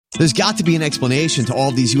There's got to be an explanation to all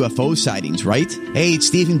of these UFO sightings, right? Hey, it's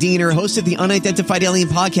Stephen Diener, host of the Unidentified Alien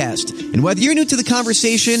Podcast. And whether you're new to the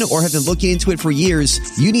conversation or have been looking into it for years,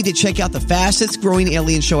 you need to check out the fastest growing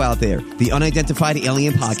alien show out there, the Unidentified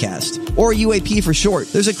Alien Podcast, or UAP for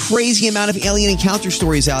short. There's a crazy amount of alien encounter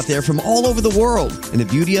stories out there from all over the world. And the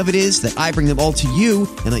beauty of it is that I bring them all to you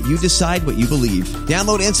and let you decide what you believe.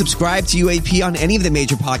 Download and subscribe to UAP on any of the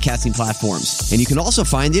major podcasting platforms. And you can also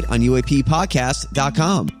find it on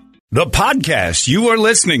UAPpodcast.com. The podcast you are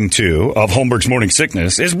listening to of Holmberg's Morning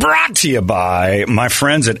Sickness is brought to you by my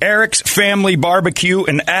friends at Eric's Family Barbecue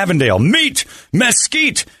in Avondale. Meet,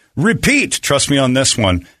 mesquite, repeat. Trust me on this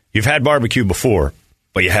one. You've had barbecue before,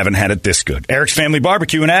 but you haven't had it this good. Eric's Family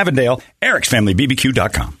Barbecue in Avondale,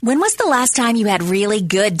 ericsfamilybbq.com. When was the last time you had really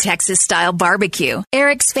good Texas-style barbecue?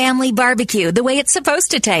 Eric's Family Barbecue, the way it's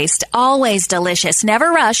supposed to taste. Always delicious,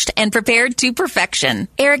 never rushed, and prepared to perfection.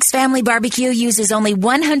 Eric's Family Barbecue uses only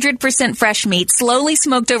 100% fresh meat, slowly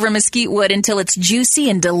smoked over mesquite wood until it's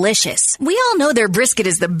juicy and delicious. We all know their brisket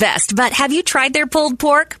is the best, but have you tried their pulled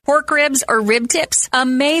pork ribs, or rib tips?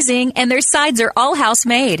 Amazing, and their sides are all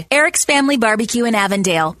house-made. Eric's Family Barbecue in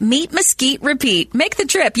Avondale. Meet, mesquite, repeat. Make the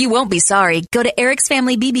trip. You won't be sorry. Go to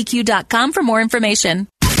ericsfamilybbq.com for more information.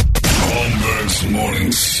 Holmberg's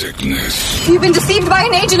Morning Sickness. You've been deceived by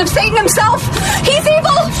an agent of Satan himself. He's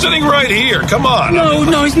evil. Sitting right here. Come on.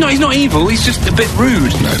 No, he's not evil. He's just a bit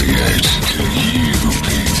rude. 98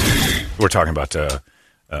 KUPD. We're talking about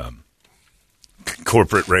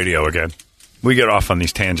corporate radio again. We get off on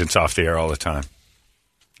these tangents off the air all the time.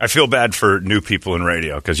 I feel bad for new people in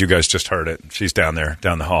radio because you guys just heard it. She's down there,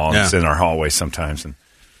 down the hall, and it's in our hallway sometimes, and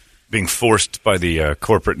being forced by the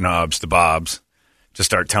corporate knobs, the Bobs, to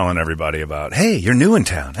start telling everybody about, hey, you're new in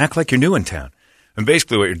town. Act like you're new in town. And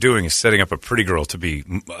basically what you're doing is setting up a pretty girl to be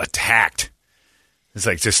attacked. It's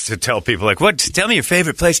like just to tell people, like, what? Tell me your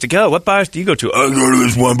favorite place to go. What bars do you go to? I go to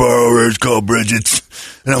this one bar over there. It's called Bridget's,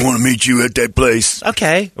 and I want to meet you at that place.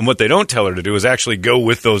 Okay. And what they don't tell her to do is actually go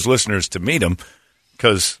with those listeners to meet them,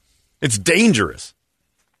 because it's dangerous.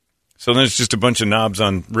 So then it's just a bunch of knobs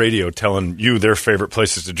on radio telling you their favorite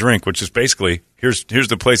places to drink, which is basically, here's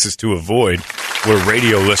the places to avoid where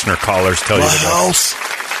radio listener callers tell you to go.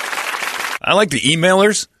 I like the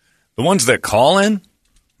emailers. The ones that call in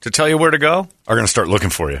to tell you where to go are going to start looking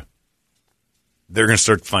for you. They're going to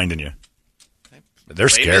start finding you. They're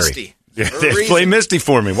scary. Misty. Yeah, they play Misty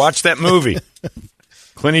for me. Watch that movie.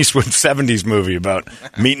 Clint Eastwood 70s movie about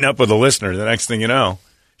meeting up with a listener. The next thing you know,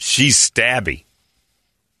 she's stabby.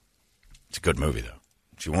 It's a good movie, though.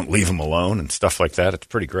 She won't leave him alone and stuff like that. It's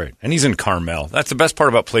pretty great. And he's in Carmel. That's the best part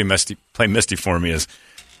about Play Misty for me is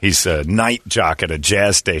he's a night jock at a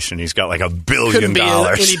jazz station. He's got like $1 billion. Couldn't be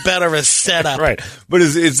any better of a setup. Right. But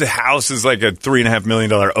his house is like a $3.5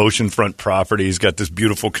 million oceanfront property. He's got this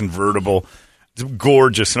beautiful convertible. It's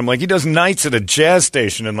gorgeous. And I'm like, he does nights at a jazz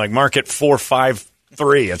station in like Market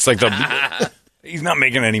 453. It's like he's not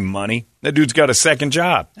making any money. That dude's got a second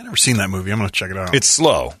job. I've never seen that movie. I'm going to check it out. It's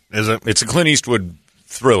slow. Is it? It's a Clint Eastwood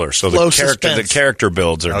thriller, so the character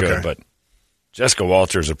builds are good. But Jessica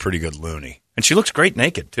Walter's a pretty good loony. And she looks great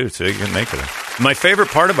naked, too, so you can make her. My favorite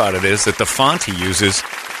part about it is that the font he uses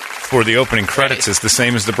for the opening credits is the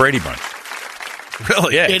same as the Brady Bunch.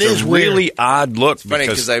 Really? Yeah, it it's is a really odd look. It's funny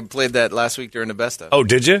because I played that last week during the Best Of. Oh,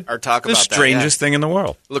 did you? Our talk about the strangest thing in the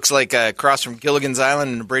world. Looks like across from Gilligan's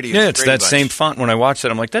Island and Brady. Yeah, it's Brady that Bunch. same font. When I watched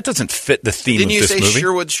it, I'm like, that doesn't fit the theme Didn't of this movie. Didn't you say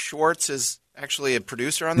Sherwood Schwartz is actually a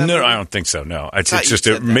producer on that movie? No, I don't think so, no. It's just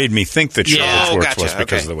it made me think that Sherwood Schwartz was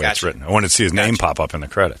because of the way it's written. I wanted to see his name pop up in the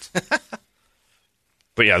credits.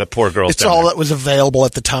 But yeah, the poor girl's It's all that was available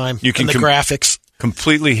at the time. You can the graphics.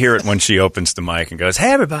 Completely hear it when she opens the mic and goes,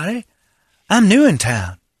 hey, everybody, I'm new in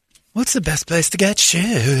town. What's the best place to get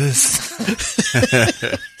shoes?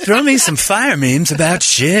 Throw me some fire memes about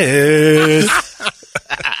shoes.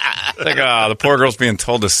 Like, the poor girl's being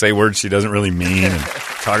told to say words she doesn't really mean and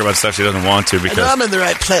talk about stuff she doesn't want to because and I'm in the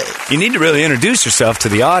right place. You need to really introduce yourself to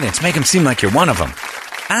the audience. Make them seem like you're one of them.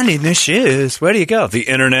 I need new shoes. Where do you go? The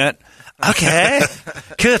internet. Okay.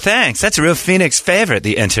 Cool, thanks. That's a real Phoenix favorite,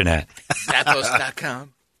 the internet.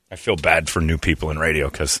 Zappos.com. I feel bad for new people in radio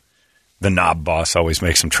because the knob boss always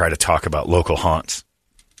makes them try to talk about local haunts.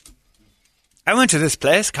 I went to this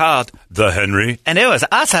place called The Henry, and it was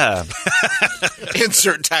awesome.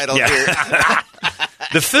 Insert title here.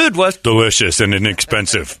 The food was delicious and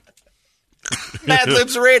inexpensive. Mad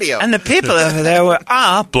Libs Radio. And the people over there were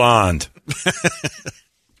blonde.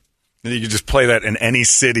 And you can just play that in any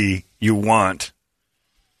city you want.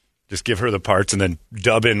 Just give her the parts and then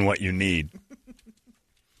dub in what you need.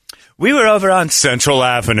 We were over on Central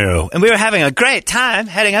Avenue, and we were having a great time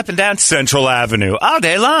heading up and down Central Avenue all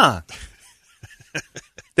day long.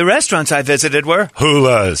 The restaurants I visited were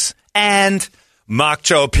Hula's and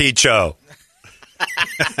Macho Picho.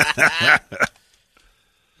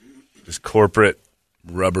 This corporate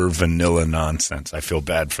rubber vanilla nonsense. I feel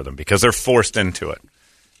bad for them because they're forced into it.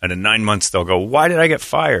 And in 9 months, they'll go, why did I get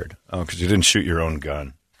fired? Oh, because you didn't shoot your own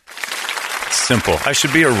gun. It's simple. I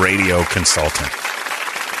should be a radio consultant.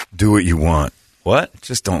 Do what you want. What?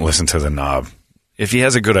 Just don't listen to the knob. If he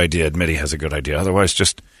has a good idea, admit he has a good idea. Otherwise,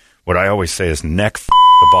 just what I always say is neck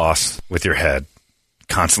the boss with your head,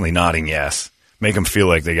 constantly nodding yes. Make them feel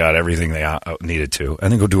like they got everything they needed to,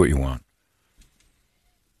 and then go do what you want.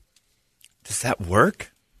 Does that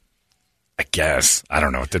work? I guess. I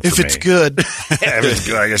don't know. It did if for it's me. good. Yeah, if it's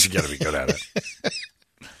good, I guess you got to be good at it.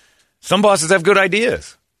 Some bosses have good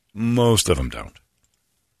ideas. Most of them don't.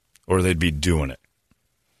 Or they'd be doing it.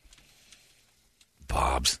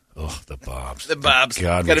 Bobs. Oh, the Bobs. The Bobs.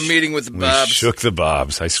 God, got a meeting with the Bobs. We shook the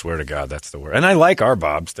Bobs. I swear to God, that's the word. And I like our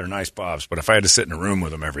Bobs. They're nice Bobs. But if I had to sit in a room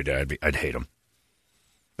with them every day, I'd hate them.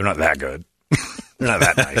 They're not that good. They're not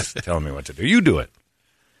that nice telling me what to do. You do it.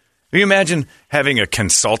 Can you imagine having a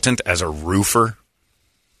consultant as a roofer?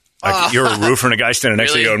 Like you're a roofer and a guy standing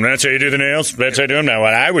next to you going, that's how you do the nails? That's how you do them? Now,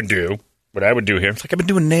 what I would do here. It's like I've been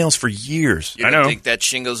doing nails for years. You don't think that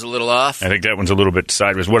shingle's a little off? I think that one's a little bit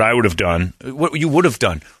sideways. What I would have done. What you would have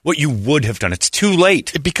done. What you would have done. It's too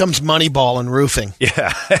late. It becomes Moneyball in roofing.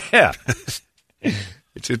 Yeah. Yeah.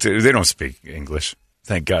 They don't speak English.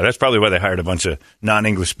 Thank God. That's probably why they hired a bunch of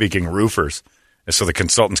non-English speaking roofers. So the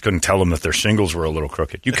consultants couldn't tell them that their shingles were a little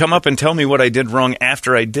crooked. You come up and tell me what I did wrong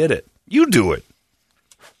after I did it. You do it.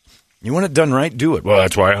 You want it done right? Do it. Well,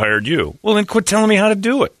 that's why I hired you. Well, then quit telling me how to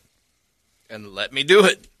do it. And let me do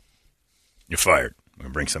it. You're fired. I'm going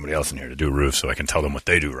to bring somebody else in here to do roofs so I can tell them what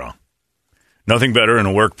they do wrong. Nothing better in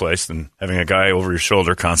a workplace than having a guy over your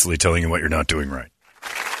shoulder constantly telling you what you're not doing right.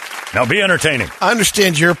 Now be entertaining. I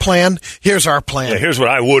understand your plan. Here's our plan. Yeah, here's what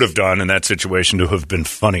I would have done in that situation to have been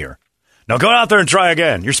funnier. Now go out there and try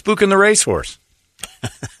again. You're spooking the racehorse.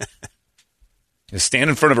 You stand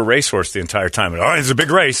in front of a racehorse the entire time. And, all right, it's a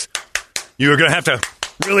big race. You're going to have to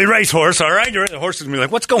really race horse, all right? The horse is going to be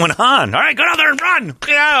like, what's going on? All right, go out there and run.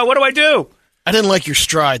 Yeah, what do I do? I didn't like your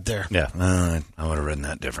stride there. Yeah, I would have written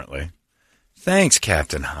that differently. Thanks,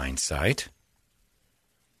 Captain Hindsight.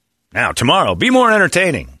 Now, tomorrow, be more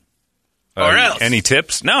entertaining. Or else. Any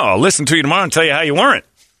tips? No, I'll listen to you tomorrow and tell you how you weren't.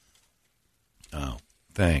 Oh,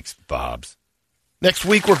 thanks, Bobs. Next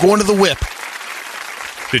week, we're going to the Whip.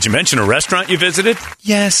 Did you mention a restaurant you visited?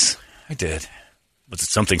 Yes, I did. Was it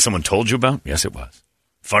something someone told you about? Yes, it was.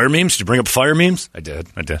 Fire memes? Did you bring up fire memes? I did.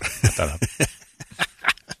 I thought of.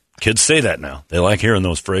 Kids say that now. They like hearing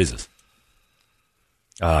those phrases.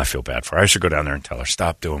 I feel bad for her. I should go down there and tell her,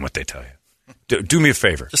 stop doing what they tell you. Do me a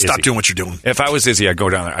favor. Just stop doing what you're doing. If I was Izzy, I'd go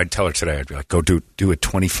down there. I'd tell her today. I'd be like, go do a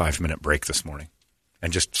 25-minute break this morning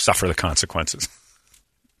and just suffer the consequences.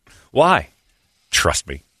 Why? Trust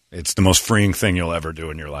me. It's the most freeing thing you'll ever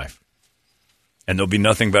do in your life. And there'll be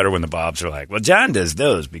nothing better when the Bobs are like, well, John does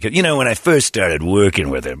those because, when I first started working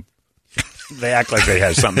with him, they act like they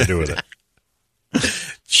have something to do with it.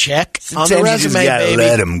 Check Sometimes on the you resume, just gotta baby.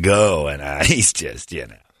 let him go, and he's just,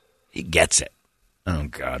 he gets it. Oh,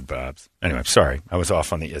 God, Bobs. Anyway, sorry. I was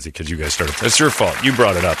off on the Izzy because you guys started. It's your fault. You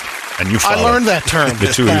brought it up, and you followed. I learned that term the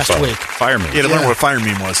this two past of you week. Fire memes. Yeah, to learn what fire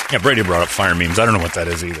meme was. Yeah, Brady brought up fire memes. I don't know what that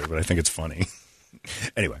is either, but I think it's funny.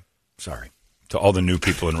 Anyway, sorry. To all the new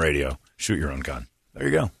people in radio, shoot your own gun. There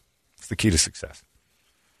you go. It's the key to success.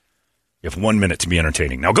 You have 1 minute to be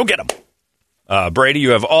entertaining. Now go get them. Brady,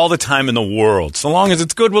 you have all the time in the world. So long as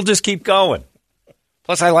it's good, we'll just keep going.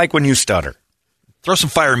 Plus, I like when you stutter. Throw some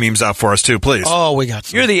fire memes out for us, too, please. Oh, we got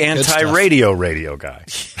some. You're the anti-radio guy.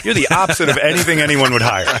 You're the opposite of anything anyone would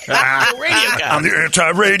hire. Radio guy. I'm the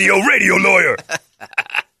anti-radio lawyer.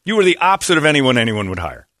 You were the opposite of anyone would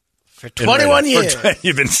hire. For 21 years.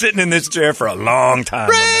 You've been sitting in this chair for a long time.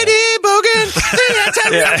 Brady Bogan,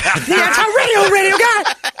 the anti-radio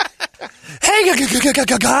guy.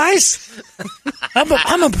 Hey, guys.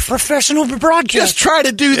 I'm a professional broadcaster. Just try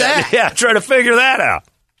to do that. Yeah, try to figure that out.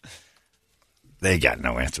 They got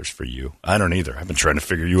no answers for you. I don't either. I've been trying to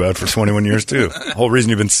figure you out for 21 years, too. The whole reason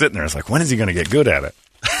you've been sitting there is like, when is he going to get good at it?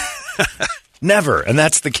 Never. And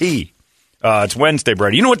that's the key. It's Wednesday,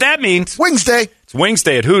 Brady. You know what that means? Wednesday. It's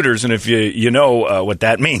Wednesday at Hooters, and if you know what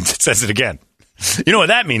that means, it says it again. You know what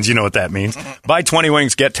that means? You know what that means. Buy 20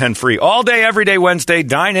 wings, get 10 free. All day, every day, Wednesday.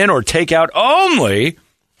 Dine in or take out only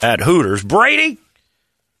at Hooters. Brady,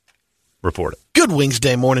 report it. Good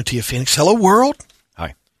Wednesday morning to you, Phoenix. Hello, world.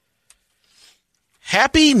 Hi.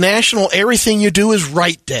 Happy National Everything You Do Is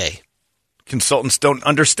Right Day. Consultants don't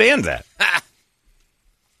understand that.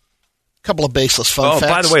 Couple of baseless fun facts.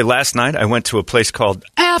 By the way, last night I went to a place called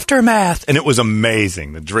Aftermath, and it was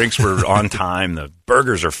amazing. The drinks were on time. The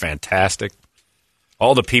burgers are fantastic.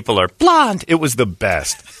 All the people are blonde. It was the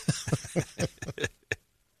best.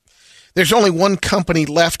 There's only one company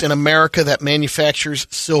left in America that manufactures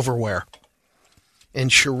silverware. In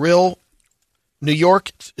Sherrill, New York,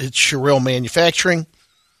 it's Sherrill Manufacturing.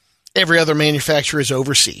 Every other manufacturer is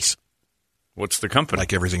overseas. What's the company?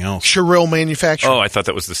 Like everything else. Sherrill Manufacturing. Oh, I thought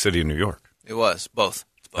that was the city of New York. It was. Both.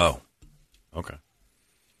 Oh, okay.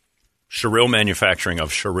 Sherrill Manufacturing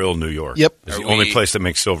of Sherrill, New York. Yep. It's the only place that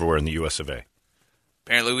makes silverware in the U.S. of A.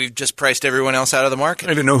 Apparently, we've just priced everyone else out of the market. I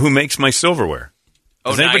don't even know who makes my silverware.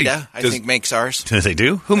 Oneida, I think, makes ours. They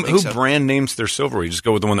do? Who so. brand names their silverware? You just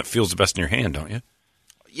go with the one that feels the best in your hand, don't you?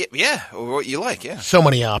 Yeah, or what you like, yeah. So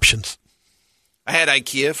many options. I had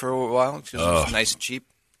IKEA for a while because it was nice and cheap.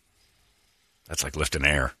 That's like lifting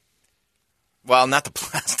air. Well, not the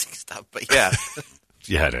plastic stuff, but yeah.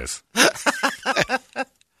 Yeah, it is.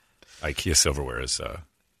 IKEA silverware is...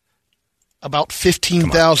 About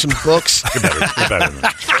 15,000 books. You're better than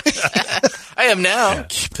that. I am now. Yeah.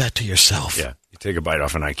 Keep that to yourself. Yeah. You take a bite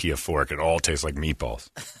off an IKEA fork, it all tastes like meatballs.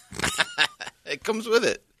 It comes with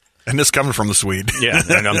it. And this coming from the Swede. Yeah,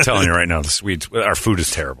 and I'm telling you right now, the Swedes, our food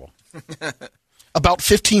is terrible. About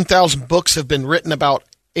 15,000 books have been written about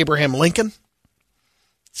Abraham Lincoln.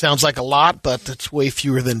 Sounds like a lot, but that's way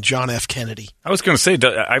fewer than John F. Kennedy. I was going to say,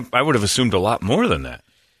 I would have assumed a lot more than that.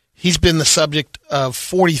 He's been the subject of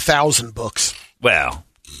 40,000 books. Well,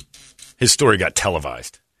 his story got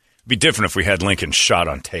televised. It'd be different if we had Lincoln shot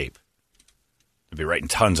on tape. They'd be writing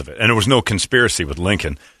tons of it. And there was no conspiracy with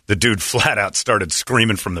Lincoln. The dude flat out started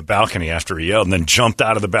screaming from the balcony after he yelled and then jumped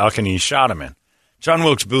out of the balcony he shot him in. John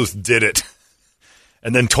Wilkes Booth did it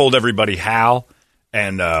and then told everybody how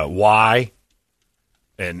and why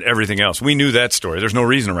and everything else. We knew that story. There's no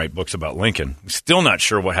reason to write books about Lincoln. We're still not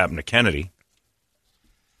sure what happened to Kennedy.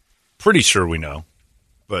 Pretty sure we know,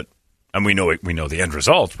 and we know the end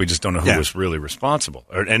result. We just don't know who was really responsible.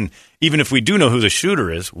 And even if we do know who the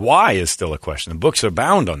shooter is, why is still a question. The books are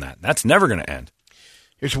bound on that. That's never going to end.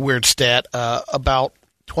 Here's a weird stat. About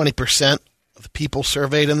 20% of the people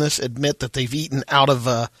surveyed in this admit that they've eaten out of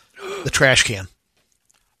the trash can.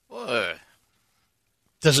 What?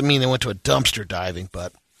 Doesn't mean they went to a dumpster diving,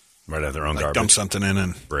 but... Right out of their own garbage. Dump something in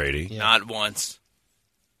and... Brady. Yeah. Not once.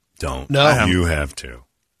 Don't. No. You have to.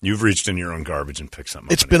 You've reached in your own garbage and picked something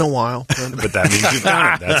up. It's been a while. But that means you've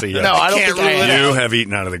done it. That's a yes. No, I don't think I have. You have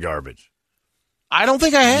eaten out of the garbage. I don't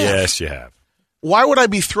think I have. Yes, you have. Why would I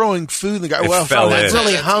be throwing food in the garbage? Well, if I was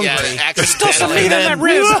really hungry. There's still some meat in that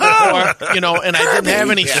rib. And I didn't have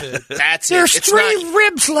any food. That's There's it. three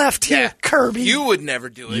ribs left here, Kirby. You would never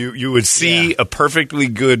do it. You would see a perfectly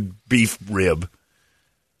good beef rib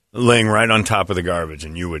laying right on top of the garbage,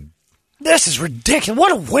 and you would... This is ridiculous.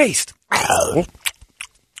 What a waste.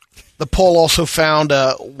 The poll also found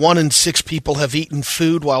 1 in 6 people have eaten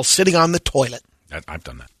food while sitting on the toilet. I've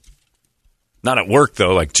done that. Not at work,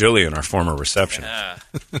 though, like Jillian, our former receptionist.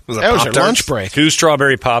 That was her lunch break. 2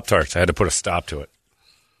 strawberry Pop-Tarts. I had to put a stop to it.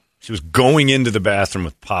 She was going into the bathroom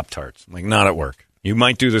with Pop-Tarts. I'm like, not at work. You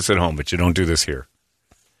might do this at home, but you don't do this here.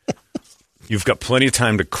 You've got plenty of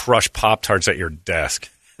time to crush Pop-Tarts at your desk.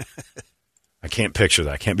 I can't picture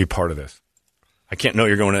that. I can't be part of this. I can't know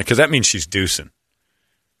you're going in, because that means she's deucing.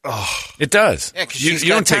 Oh, it does. Yeah, because she's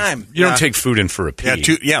got time. You don't take food in for a pee.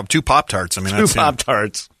 Two Pop-Tarts. I mean, 2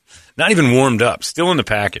 Pop-Tarts. Not even warmed up. Still in the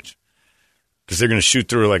package. Because they're going to shoot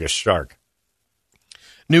through like a shark.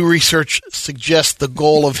 New research suggests the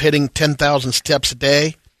goal of hitting 10,000 steps a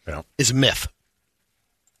day is a myth.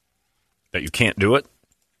 That you can't do it?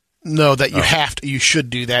 No, that you have to. You should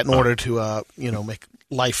do that in order to, make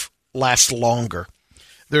life last longer.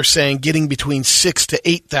 They're saying getting between 6,000 to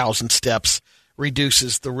 8,000 steps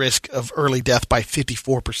reduces the risk of early death by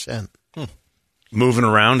 54%. Moving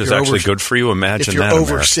around is actually good for you. Imagine if you're that.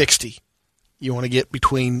 Over America. 60, you want to get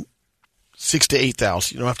between 6,000 to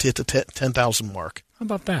 8,000. You don't have to hit the 10,000 mark. How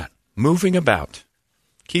about that? Moving about.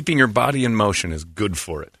 Keeping your body in motion is good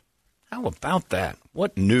for it. How about that?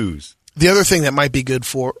 What news? The other thing that might be good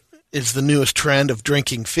for is the newest trend of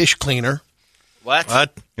drinking fish cleaner. What?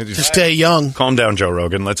 To stay young. Calm down, Joe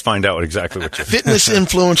Rogan. Let's find out exactly what you're Fitness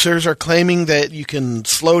influencers are claiming that you can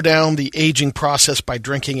slow down the aging process by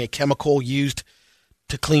drinking a chemical used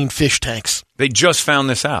to clean fish tanks. They just found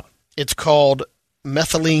this out. It's called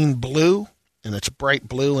methylene blue, and it's bright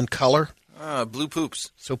blue in color. Blue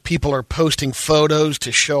poops. So people are posting photos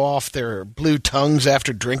to show off their blue tongues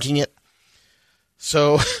after drinking it.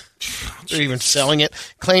 So They're even selling it.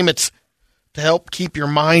 Claim it's to help keep your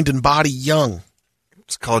mind and body young.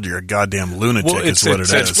 It's called you're a goddamn lunatic. Well, is what it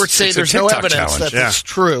is. Experts say there's no evidence that it's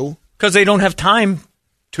true. Because they don't have time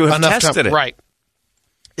to have tested it. Right.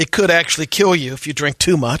 It could actually kill you if you drink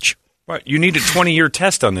too much. Right. You need a 20-year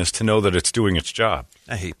test on this to know that it's doing its job.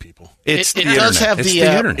 I hate people. It does have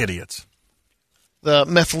the idiots. The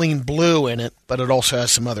methylene blue in it, but it also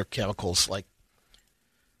has some other chemicals like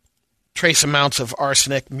trace amounts of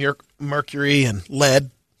arsenic, mercury, and lead.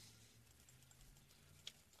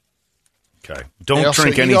 Okay. Don't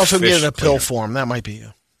drink any fish. You also get it in a pill cleaner. form. That might be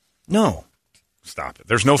you. No. Stop it.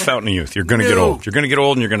 There's no fountain of youth. You're going to get old. You're going to get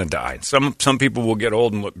old and you're going to die. Some people will get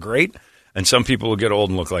old and look great, and some people will get old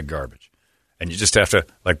and look like garbage. And you just have to,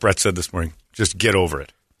 like Brett said this morning, just get over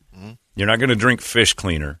it. Mm-hmm. You're not going to drink fish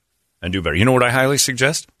cleaner and do better. You know what I highly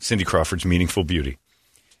suggest? Cindy Crawford's Meaningful Beauty.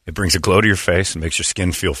 It brings a glow to your face and makes your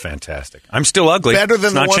skin feel fantastic. I'm still ugly.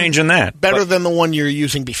 Not changing that. Better than the one you were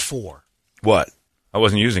using before. What? I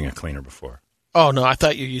wasn't using a cleaner before. Oh, no. I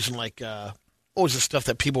thought you were using what was the stuff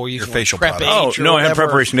that people were using? Your facial Prep product. H no, I had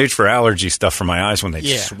Preparation H for allergy stuff for my eyes when they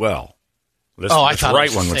swell. This I thought right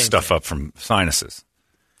it was one the would same stuff thing. up from sinuses.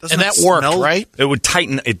 Doesn't and that worked, right? It would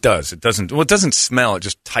tighten. It does. It doesn't. Well, it doesn't smell. It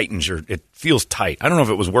just tightens it feels tight. I don't know if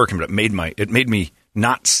it was working, but it made me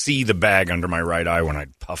not see the bag under my right eye when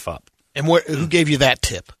I'd puff up. And who gave you that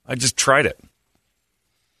tip? I just tried it.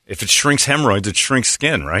 If it shrinks hemorrhoids, it shrinks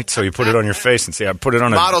skin, right? So you put it on your face and say, I put it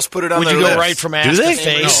on Models put it on Would their you lips. go right from ass to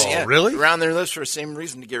face? Yeah, really? Around their lips for the same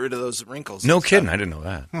reason, to get rid of those wrinkles. No kidding. I didn't know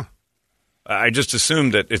that. Huh. I just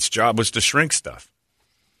assumed that its job was to shrink stuff.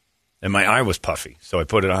 And my eye was puffy, so I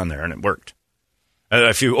put it on there, and it worked.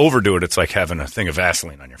 If you overdo it, it's like having a thing of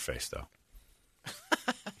Vaseline on your face, though.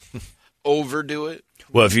 Overdo it?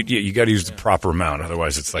 Well, if you got to use the proper amount.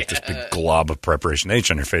 Otherwise, it's like this big glob of Preparation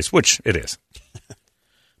H on your face, which it is.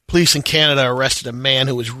 Police in Canada arrested a man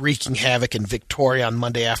who was wreaking havoc in Victoria on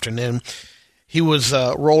Monday afternoon. He was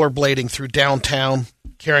rollerblading through downtown,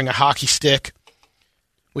 carrying a hockey stick,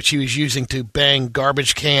 which he was using to bang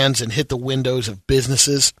garbage cans and hit the windows of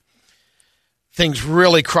businesses. Things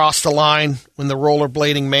really crossed the line when the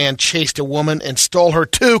rollerblading man chased a woman and stole her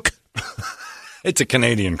toque. It's a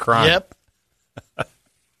Canadian crime. Yep.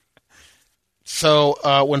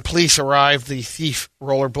 So when police arrived, the thief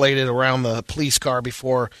rollerbladed around the police car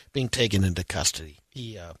before being taken into custody.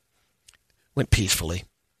 He went peacefully.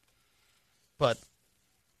 But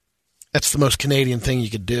that's the most Canadian thing you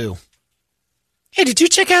could do. Hey, did you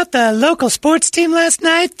check out the local sports team last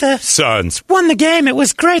night? The Suns won the game. It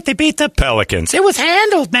was great. They beat the Pelicans. It was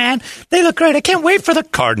handled, man. They look great. I can't wait for the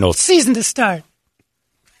Cardinals season to start.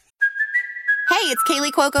 Hey, it's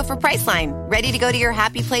Kaylee Cuoco for Priceline. Ready to go to your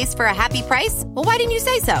happy place for a happy price? Well, why didn't you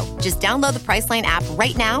say so? Just download the Priceline app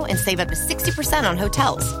right now and save up to 60% on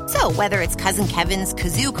hotels. So whether it's Cousin Kevin's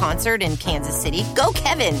Kazoo Concert in Kansas City, go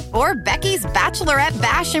Kevin, or Becky's Bachelorette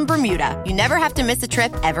Bash in Bermuda, you never have to miss a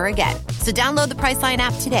trip ever again. So download the Priceline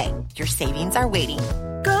app today. Your savings are waiting.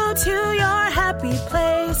 Go to your happy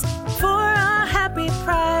place for a happy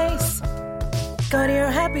price. Go to your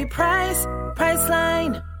happy price,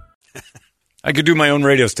 Priceline. I could do my own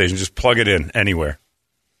radio station. Just plug it in anywhere.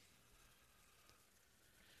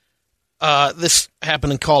 This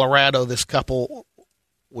happened in Colorado. This couple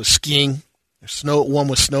was skiing. One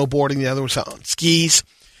was snowboarding. The other was on skis.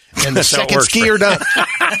 And the second skier done.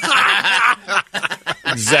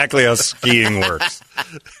 Exactly how skiing works.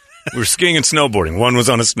 We were skiing and snowboarding. One was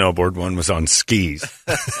on a snowboard. One was on skis.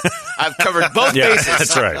 I've covered both bases.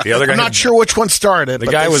 That's right. The other guy I'm not sure which one started. The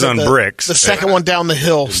guy was on bricks. The second one down the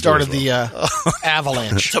hill started the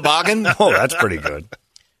avalanche. Toboggan? Oh, that's pretty good.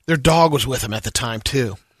 Their dog was with him at the time,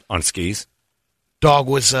 too. On skis? Dog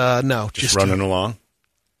was, just running along.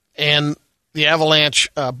 And the avalanche,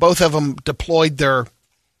 both of them deployed their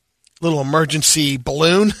little emergency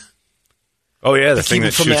balloon. Oh, yeah, the thing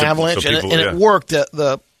that from shoots the avalanche. so people, and it worked.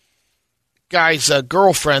 The guy's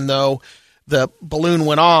girlfriend, though, the balloon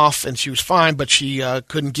went off and she was fine, but she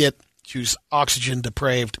couldn't get, she was oxygen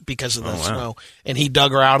depraved because of the snow. And he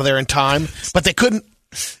dug her out of there in time, but they couldn't.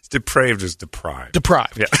 Depraved is deprived.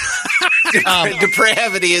 Deprived. Yeah.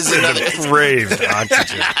 Depravity is another. Depraved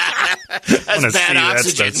oxygen. That's bad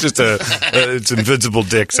oxygen. It's just it's invisible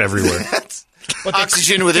dicks everywhere. But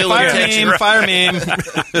oxygen with ill intention. Fire meme.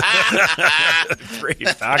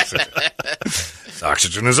 Depraved oxygen. This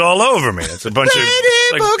oxygen is all over me. It's a bunch of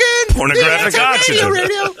pornographic oxygen.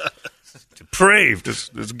 Depraved.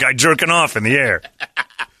 This guy jerking off in the air.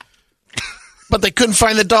 But they couldn't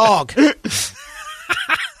find the dog.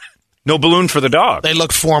 No balloon for the dog. They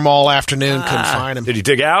looked for him all afternoon, couldn't find him. Did he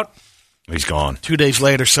dig out? He's gone. 2 days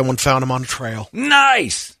later, someone found him on a trail.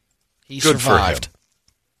 Nice. He Good survived. For him.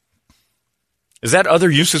 Is that other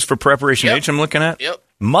uses for Preparation H I'm looking at? Yep.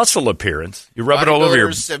 Muscle appearance. You rub it all over your...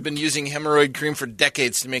 Bodybuilders have been using hemorrhoid cream for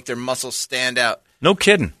decades to make their muscles stand out. No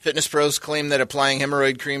kidding. Fitness pros claim that applying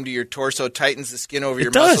hemorrhoid cream to your torso tightens the skin over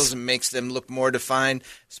your does. muscles and makes them look more defined,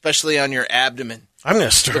 especially on your abdomen. I'm going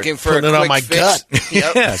to start Looking for putting a it on quick my fix? gut.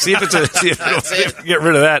 Yep. Yeah, see if it'll get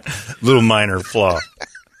rid of that little minor flaw.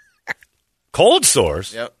 Cold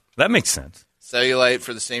sores? Yep. That makes sense. Cellulite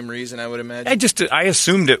for the same reason, I would imagine. I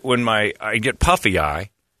assumed it when I get puffy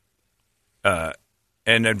eye,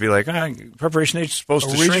 and I'd be like, Preparation H is supposed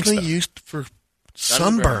to shrink Originally stuff. used for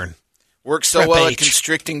sunburn. Works so Prep well at H.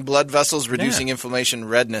 constricting blood vessels, reducing inflammation,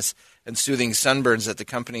 redness, and soothing sunburns that the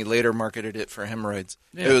company later marketed it for hemorrhoids.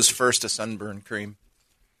 Yeah. It was first a sunburn cream.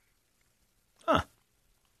 Huh.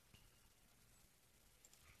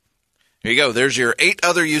 Here you go. There's your 8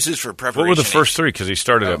 other uses for Preparation What were the H. first 3? Because he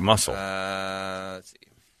started at muscle. Let's see.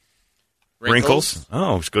 Wrinkles.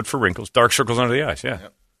 Oh, it's good for wrinkles. Dark circles under the eyes, yeah.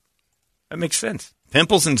 Yep. That makes sense.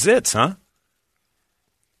 Pimples and zits, huh?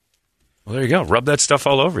 Well, there you go. Rub that stuff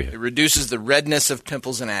all over you. It reduces the redness of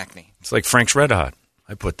pimples and acne. It's like Frank's Red Hot.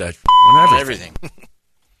 I put that on everything.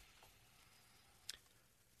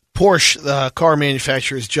 Porsche, the car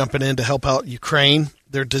manufacturer, is jumping in to help out Ukraine.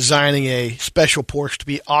 They're designing a special Porsche to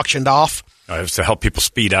be auctioned off. It's to help people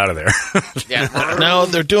speed out of there. Yeah. No,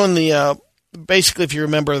 they're doing the basically, if you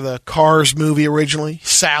remember the Cars movie originally,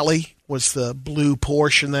 Sally was the blue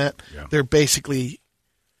Porsche in that. Yeah. They're basically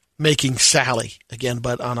making Sally again,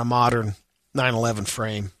 but on a modern 911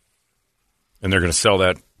 frame. And they're going to sell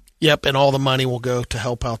that. Yep, and all the money will go to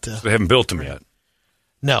help out the... They haven't built them yet.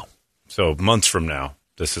 No. So months from now,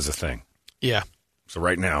 this is a thing. Yeah. So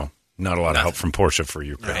right now, not a lot of help from Porsche for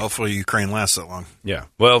Ukraine. Yeah, hopefully Ukraine lasts that long. Yeah.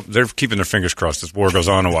 Well, they're keeping their fingers crossed as war goes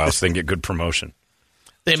on a while so they can get good promotion.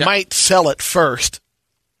 They might sell it first,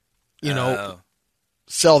 sell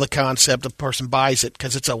the concept, the person buys it,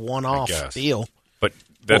 because it's a one-off deal. But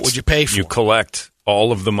what would you pay for? You collect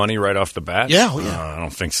all of the money right off the bat? Yeah, yeah. I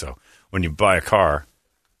don't think so. When you buy a car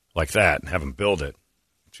like that and have them build it,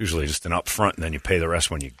 it's usually just an upfront, and then you pay the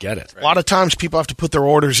rest when you get it. A lot of times people have to put their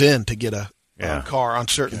orders in to get a car on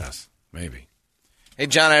certain... Yes, maybe. Hey,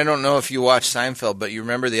 John, I don't know if you watched Seinfeld, but you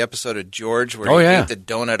remember the episode of George where he ate the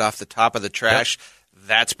donut off the top of the trash? Yep.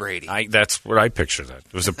 That's Brady. That's what I picture that.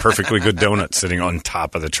 It was a perfectly good donut sitting on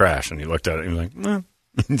top of the trash, and he looked at it and he was like,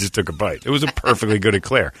 he just took a bite. It was a perfectly good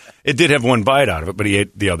eclair. It did have one bite out of it, but he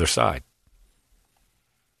ate the other side.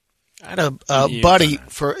 I had a buddy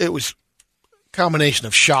it was a combination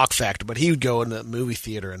of shock factor, but he would go in the movie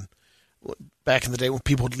theater, and back in the day when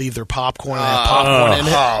people would leave their popcorn and have popcorn in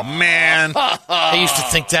it. Oh, man. I used to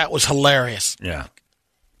think that was hilarious. Yeah.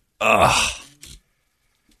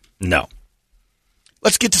 No.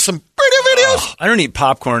 Let's get to some pretty videos. I don't eat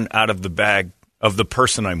popcorn out of the bag of the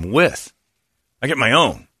person I'm with. I get my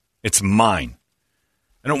own. It's mine.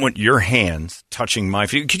 I don't want your hands touching my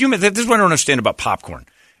food. Could you imagine? This is what I don't understand about popcorn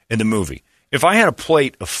in the movie. If I had a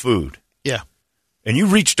plate of food, and you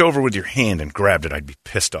reached over with your hand and grabbed it, I'd be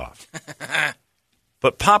pissed off.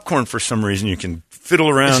 But popcorn, for some reason, you can fiddle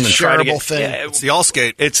around and try to get. Thing. Yeah, it's the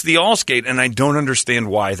Allskate. It's the Allskate, and I don't understand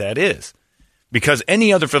why that is. Because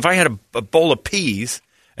if I had a bowl of peas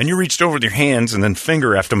and you reached over with your hands and then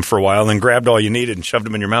finger effed them for a while and then grabbed all you needed and shoved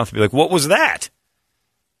them in your mouth, I'd be like, what was that?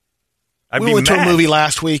 We went to a movie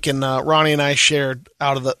last week, and Ronnie and I shared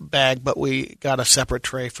out of the bag, but we got a separate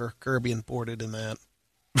tray for Kirby and boarded in that.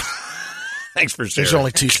 Thanks for sharing. There's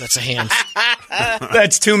only 2 sets of hands.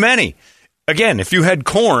 That's too many. Again, if you had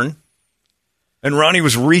corn and Ronnie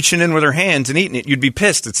was reaching in with her hands and eating it, you'd be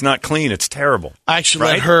pissed. It's not clean. It's terrible. I actually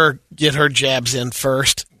let her get her jabs in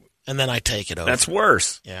first, and then I take it over. That's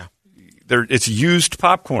worse. Yeah. It's used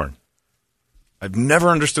popcorn. I've never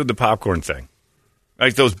understood the popcorn thing.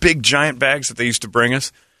 Like those big giant bags that they used to bring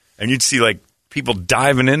us, and you'd see like people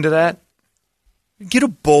diving into that. Get a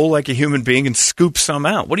bowl like a human being and scoop some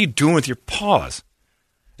out. What are you doing with your paws?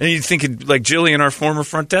 And you'd think like Jillian, our former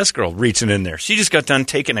front desk girl, reaching in there. She just got done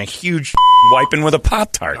taking a huge wiping with a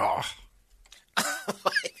Pop-Tart. Oh.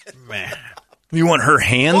 Man. You want her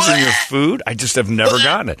hands in your food? I just have never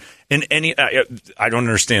gotten it. In any, I don't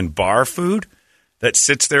understand bar food that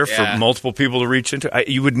sits there for multiple people to reach into.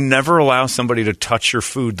 You would never allow somebody to touch your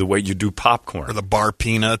food the way you do popcorn. Or the bar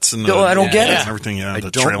peanuts and I don't get it. And everything. I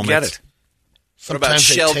don't get it. What about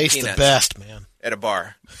shelled taste peanuts? The best, man. At a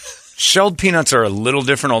bar. Shelled peanuts are a little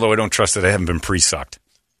different, although I don't trust that they haven't been pre-sucked.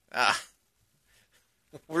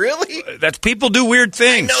 Really? That's people do weird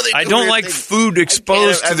things. I don't like food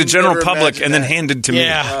exposed to the general public and then handed to me.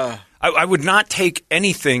 I would not take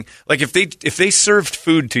anything. Like if they served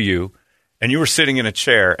food to you and you were sitting in a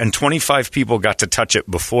chair and 25 people got to touch it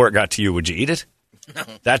before it got to you, would you eat it? No.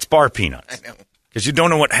 That's bar peanuts. I know. Because you don't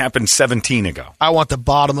know what happened 17 ago. I want the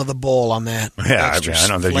bottom of the bowl on that. Yeah, I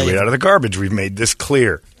don't think you eat out of the garbage. We've made this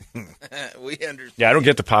clear. We understand. Yeah, I don't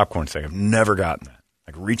get the popcorn thing. I've never gotten that.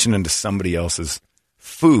 Like reaching into somebody else's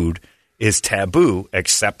food is taboo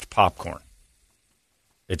except popcorn.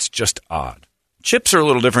 It's just odd. Chips are a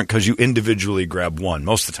little different because you individually grab one.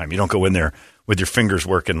 Most of the time, you don't go in there with your fingers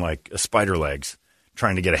working like a spider legs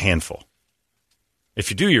trying to get a handful. If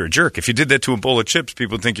you do, you're a jerk. If you did that to a bowl of chips,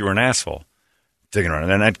 people would think you were an asshole. Digging around.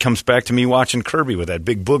 And then that comes back to me watching Kirby with that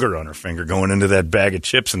big booger on her finger going into that bag of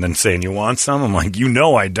chips and then saying, you want some? I'm like,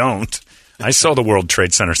 I don't. I saw the World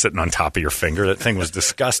Trade Center sitting on top of your finger. That thing was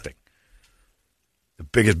disgusting. The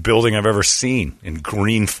biggest building I've ever seen in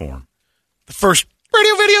green form. The first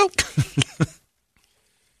radio video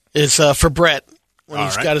is for Brett when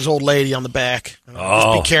he's got his old lady on the back.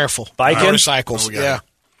 Just be careful. Biking? Motorcycles, yeah.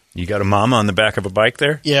 You got a mama on the back of a bike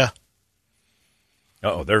there? Yeah.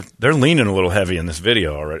 Oh, they're leaning a little heavy in this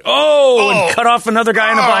video already. And cut off another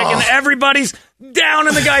guy on a bike, and everybody's down,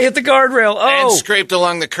 and the guy hit the guardrail. And scraped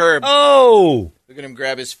along the curb. Oh. Look at him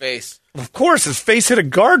grab his face. Of course, his face hit a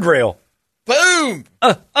guardrail. Boom!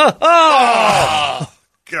 God.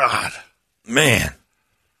 Man.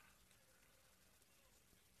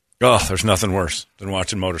 Oh, there's nothing worse than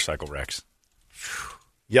watching motorcycle wrecks.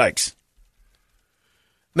 Yikes.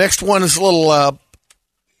 Next one is a little, like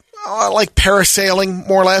parasailing,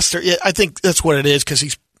 more or less. I think that's what it is,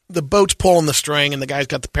 because the boat's pulling the string, and the guy's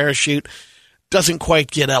got the parachute. Doesn't quite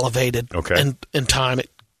get elevated in time. Do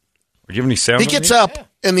you have any sound? He gets up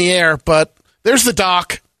in the air, but there's the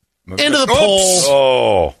dock. Into the pole.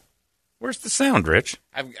 Oh. Where's the sound, Rich?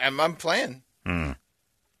 I'm playing. I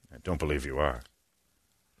don't believe you are.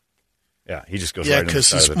 Yeah, he just goes right into the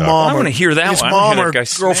side his of the dock. mom. I want to hear that his one. Mom or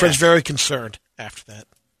girlfriend's very concerned after that.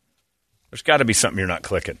 There's got to be something you're not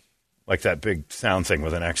clicking. Like that big sound thing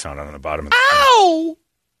with an X on it on the bottom of the Ow!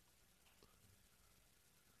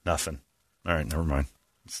 Nothing. All right, never mind.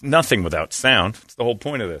 It's nothing without sound. It's the whole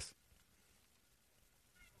point of this.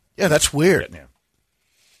 Yeah, that's weird.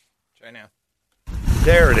 Try now.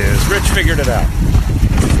 There it is. Rich figured it out.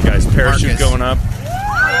 The guy's parachute going up.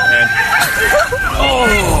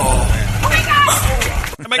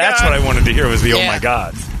 And that's what I wanted to hear was the oh my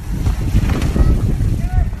God.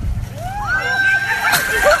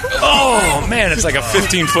 Oh, man, it's like a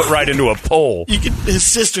 15-foot ride into a pole. His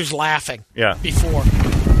sister's laughing. Yeah. Before.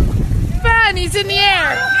 Man, he's in the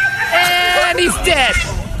air. And he's dead.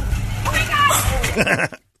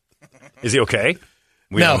 Is he okay?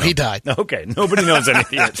 No, he died. Okay, nobody knows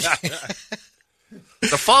anything yet.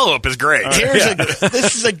 The follow-up is great.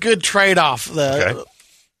 This is a good trade-off. The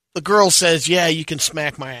girl says, yeah, you can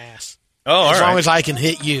smack my ass. Oh, as long as I can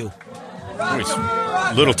hit you.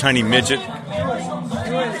 Little tiny midget.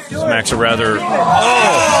 Smacks a rather...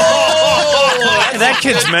 that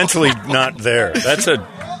kid's mentally not there. That's a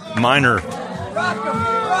minor...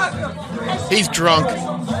 He's drunk.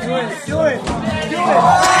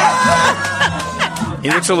 He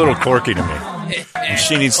looks a little quirky to me. And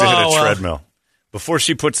she needs to hit a treadmill. Before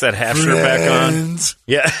she puts that half shirt back on.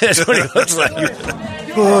 Yeah, that's what he looks like.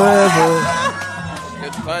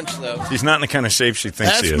 Good punch, though. She's not in the kind of shape she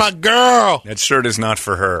thinks she is. That's my girl. That shirt is not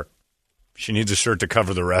for her. She needs a shirt to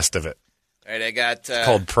cover the rest of it. All right, I got... it's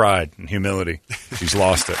called pride and humility. She's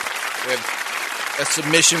lost it. We have a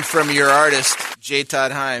submission from your artist, J.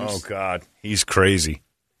 Todd Himes. Oh, God. He's crazy.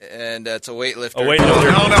 And it's a weightlifter. A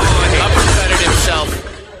weightlifter. No. Uppercutted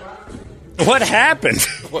himself. What happened?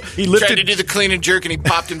 He tried to do the clean and jerk, and he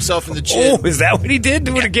popped himself in the chin. Oh, is that what he did?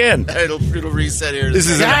 Do it again. It'll reset here.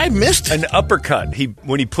 I missed an uppercut.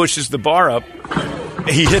 When he pushes the bar up,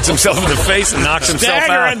 he hits himself in the face and knocks himself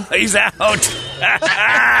out. He's out.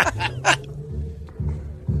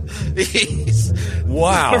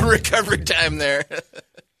 Wow. Recovery time there.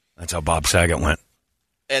 That's how Bob Saget went.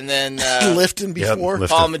 And then lifting before. Yep,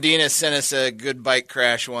 Paul Medina sent us a good bike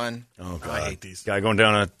crash one. Oh, God. I hate these. Guy going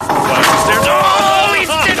down a flight of stairs. Oh, he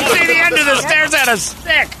didn't see the end of the stairs at a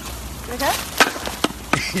stick. Okay.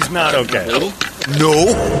 He's not okay. No.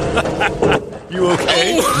 You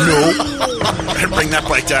okay? No. I'd bring that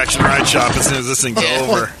bike to Action Ride Shop as soon as this thing's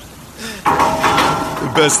over.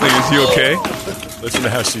 The best thing is, you okay? Listen to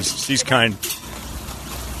how she's kind.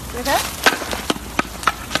 Okay.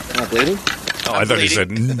 Not bleeding? Oh, I thought he said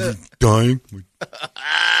dying.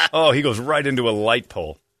 Oh, he goes right into a light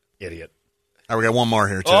pole. Idiot. All right, we got one more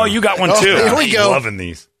here, too. Oh, you got one, too. Here we go. I'm loving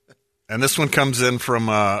these. And this one comes in from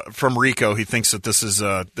Rico. He thinks that this is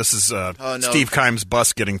Steve Kimes'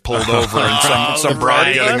 bus getting pulled over and some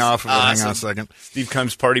broad getting off of it. Hang on a second. Steve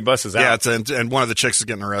Kimes' party bus is out. Yeah, and one of the chicks is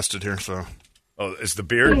getting arrested here. So, is the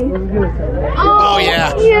beard? Oh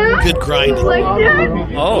yeah, good grinding. Like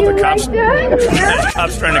that? Oh, the cops! The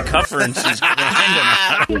cops trying to cuff her, and she's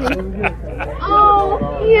grinding.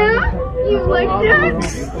 Oh yeah, you like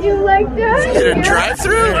that? You like that? Did a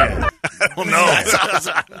drive-through? I don't know. That's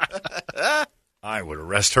awesome. I would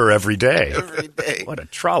arrest her every day. Every day. What a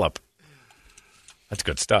trollop. That's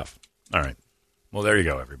good stuff. All right. Well, there you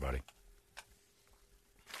go, everybody.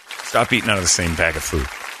 Stop eating out of the same bag of food.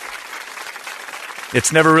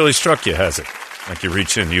 It's never really struck you, has it? Like you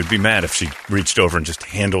reach in. You'd be mad if she reached over and just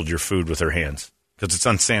handled your food with her hands because it's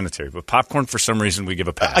unsanitary. But popcorn, for some reason, we give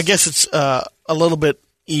a pass. I guess it's a little bit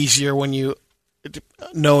easier when you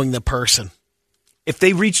knowing the person. If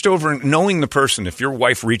they reached over and knowing the person, if your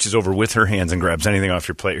wife reaches over with her hands and grabs anything off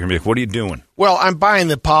your plate, you're going to be like, what are you doing? Well, I'm buying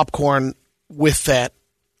the popcorn with that,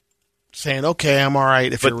 saying, okay, I'm all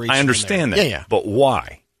right if you're reaching. I understand that. Yeah. But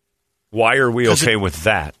why? Why are we okay with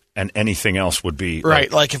that and anything else would be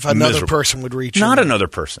right? Like if another miserable. person would reach Not in. another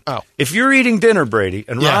person. Oh. If you're eating dinner, Brady,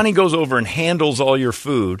 and Ronnie goes over and handles all your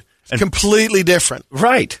food. And completely different.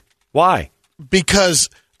 Right. Why? Because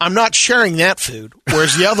I'm not sharing that food,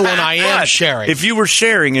 whereas the other one I am sharing. If you were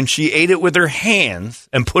sharing and she ate it with her hands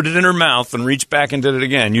and put it in her mouth and reached back and did it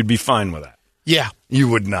again, you'd be fine with that. Yeah. You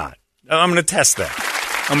would not. I'm going to test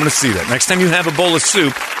that. I'm going to see that. Next time you have a bowl of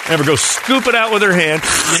soup, never go scoop it out with her hand.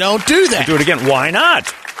 You don't do that. Do it again. Why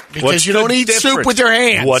not? Because you don't eat soup with your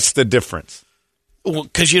hands. What's the difference?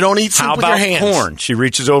 Because you don't eat soup with your hands. How about corn? She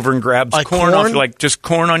reaches over and grabs corn off, like just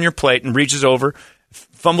corn on your plate, and reaches over,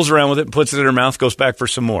 fumbles around with it, puts it in her mouth, goes back for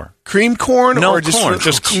some more. Cream corn no or corn,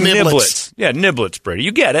 just niblets? Yeah, niblets, Brady.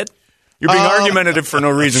 You get it. You're being argumentative for no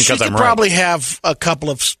reason because I'm right. She could probably have a couple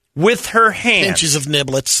of with her hands inches of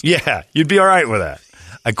niblets. Yeah, you'd be all right with that.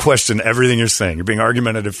 I question everything you're saying. You're being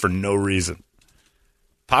argumentative for no reason.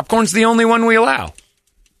 Popcorn's the only one we allow.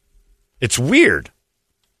 It's weird.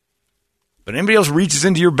 But anybody else reaches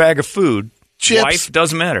into your bag of food, chips. Wife,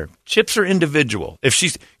 doesn't matter. Chips are individual.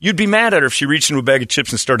 You'd be mad at her if she reached into a bag of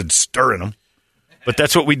chips and started stirring them. But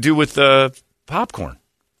that's what we do with popcorn.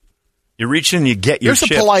 You reach in and you get your chip.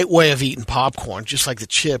 There's a polite way of eating popcorn. Just like the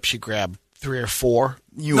chips, you grab 3 or 4.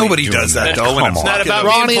 Nobody does that, though. It's not about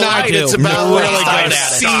Ronnie and I do. It's about really good at it.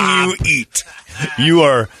 I've seen you eat. You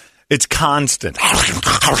are... It's constant.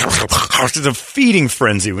 It's a feeding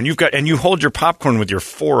frenzy when you hold your popcorn with your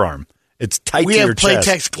forearm. It's tight to your chest. We have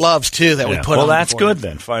Playtex gloves too that we put on. Well, that's good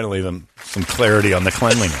then. Finally, some clarity on the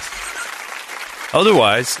cleanliness.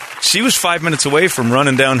 Otherwise, she was 5 minutes away from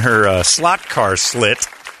running down her slot car slit,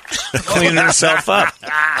 cleaning herself up.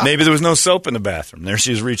 Maybe there was no soap in the bathroom. There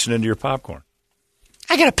she was reaching into your popcorn.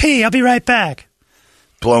 I gotta pee. I'll be right back.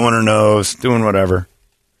 Blowing her nose, doing whatever.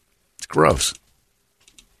 It's gross.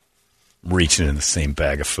 Reaching in the same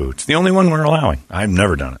bag of food. It's the only one we're allowing. I've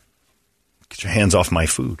never done it. Get your hands off my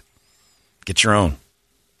food. Get your own.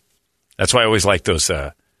 That's why I always like those,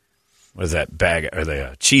 what is that bag, or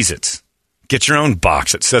the Cheez-Its. Get your own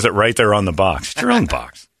box. It says it right there on the box. Get your own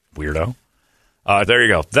box, weirdo. There you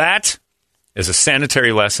go. That is a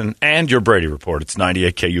sanitary lesson and your Brady Report. It's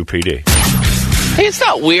 98 KUPD. Hey, it's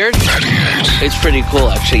not weird. It's pretty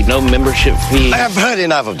cool, actually. No membership fee. I have heard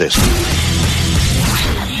enough of this.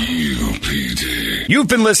 You've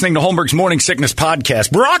been listening to Holmberg's Morning Sickness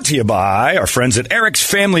Podcast, brought to you by our friends at Eric's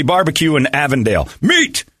Family Barbecue in Avondale.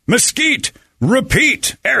 Meet, mesquite,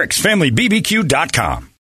 repeat. Eric'sFamilyBBQ.com.